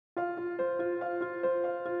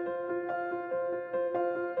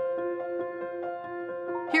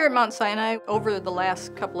Here at Mount Sinai, over the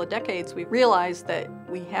last couple of decades, we realized that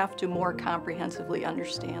we have to more comprehensively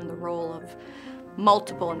understand the role of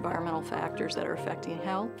multiple environmental factors that are affecting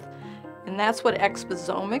health. And that's what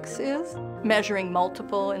Exposomics is, measuring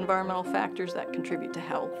multiple environmental factors that contribute to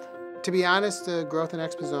health. To be honest, the growth in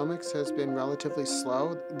Exposomics has been relatively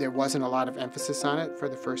slow. There wasn't a lot of emphasis on it for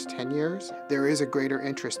the first 10 years. There is a greater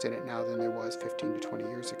interest in it now than there was 15 to 20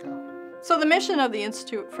 years ago. So the mission of the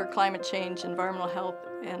Institute for Climate Change, Environmental Health,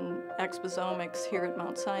 and Exposomics here at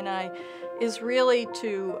Mount Sinai is really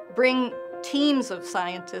to bring teams of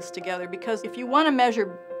scientists together, because if you want to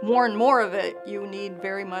measure more and more of it, you need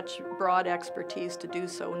very much broad expertise to do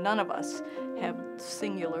so. None of us have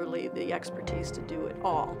singularly the expertise to do it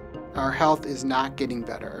all. Our health is not getting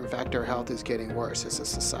better. In fact, our health is getting worse as a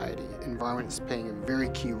society. Environment is playing a very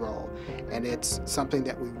key role, and it's something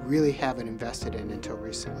that we really haven't invested in until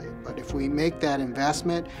recently. But if we make that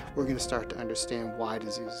investment, we're going to start to understand why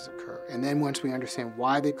diseases occur. And then once we understand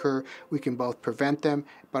why they occur, we can both prevent them,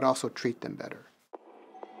 but also treat them better.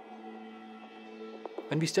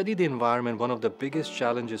 When we study the environment, one of the biggest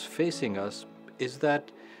challenges facing us is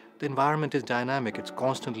that the environment is dynamic, it's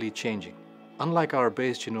constantly changing. Unlike our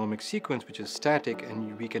base genomic sequence, which is static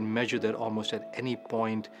and we can measure that almost at any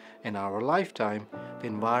point in our lifetime, the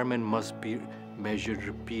environment must be measured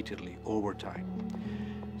repeatedly over time.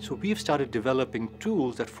 So we've started developing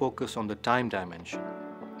tools that focus on the time dimension.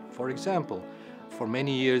 For example, for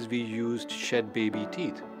many years we used shed baby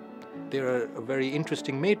teeth. They're a very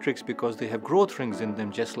interesting matrix because they have growth rings in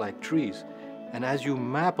them just like trees. And as you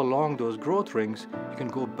map along those growth rings, you can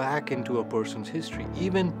go back into a person's history,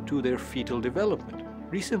 even to their fetal development.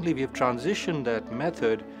 Recently, we have transitioned that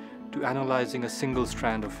method to analyzing a single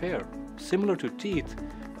strand of hair. Similar to teeth,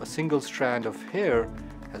 a single strand of hair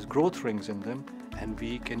has growth rings in them, and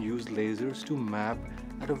we can use lasers to map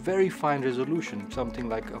at a very fine resolution, something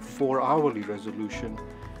like a 4-hourly resolution,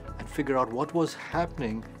 and figure out what was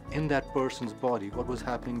happening in that person's body, what was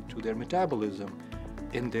happening to their metabolism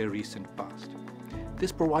in their recent past.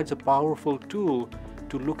 This provides a powerful tool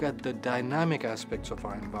to look at the dynamic aspects of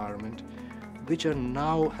our environment, which are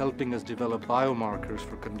now helping us develop biomarkers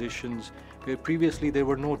for conditions where previously there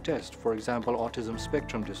were no tests, for example, autism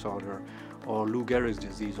spectrum disorder or Lou Gehrig's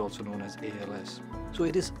disease, also known as ALS. So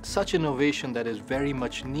it is such innovation that is very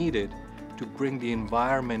much needed to bring the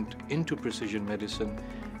environment into precision medicine,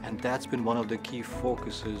 and that's been one of the key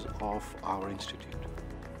focuses of our institute.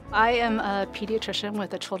 I am a pediatrician with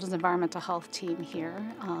the Children's Environmental Health team here,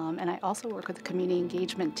 and I also work with the community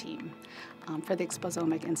engagement team for the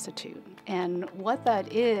Exposomic Institute. And what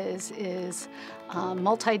that is a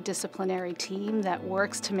multi-disciplinary team that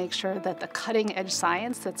works to make sure that the cutting-edge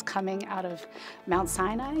science that's coming out of Mount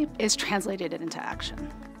Sinai is translated into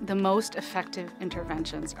action. The most effective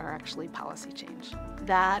interventions are actually policy change.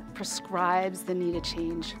 That prescribes the needed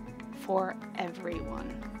change for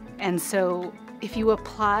everyone. And so if you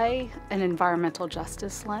apply an environmental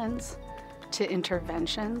justice lens to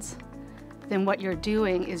interventions, then what you're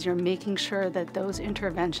doing is you're making sure that those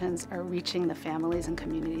interventions are reaching the families and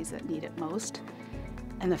communities that need it most,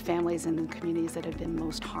 and the families and the communities that have been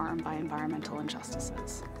most harmed by environmental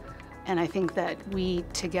injustices. And I think that we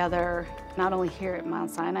together, not only here at Mount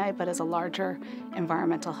Sinai, but as a larger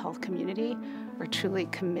environmental health community, are truly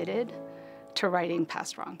committed to righting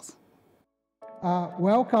past wrongs.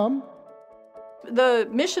 Welcome. The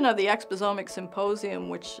mission of the Exposomics Symposium,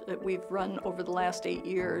 which we've run over the last 8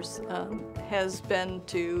 years, has been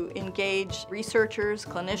to engage researchers,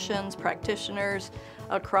 clinicians, practitioners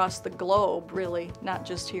across the globe, really, not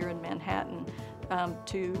just here in Manhattan,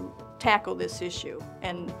 to tackle this issue.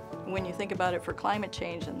 And when you think about it for climate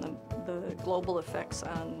change and the global effects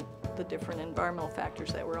on the different environmental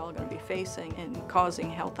factors that we're all going to be facing and causing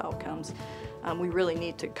health outcomes, we really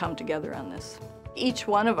need to come together on this. Each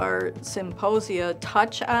one of our symposia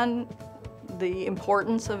touch on the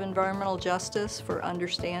importance of environmental justice for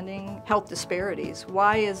understanding health disparities.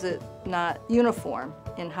 Why is it not uniform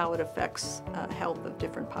in how it affects health of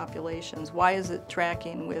different populations? Why is it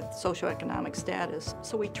tracking with socioeconomic status?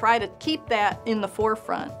 So we try to keep that in the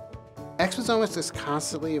forefront. Exposomics is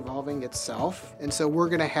constantly evolving itself, and so we're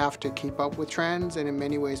going to have to keep up with trends, and in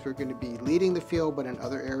many ways we're going to be leading the field, but in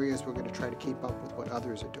other areas we're going to try to keep up with what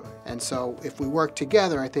others are doing. And so if we work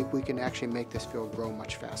together, I think we can actually make this field grow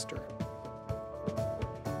much faster.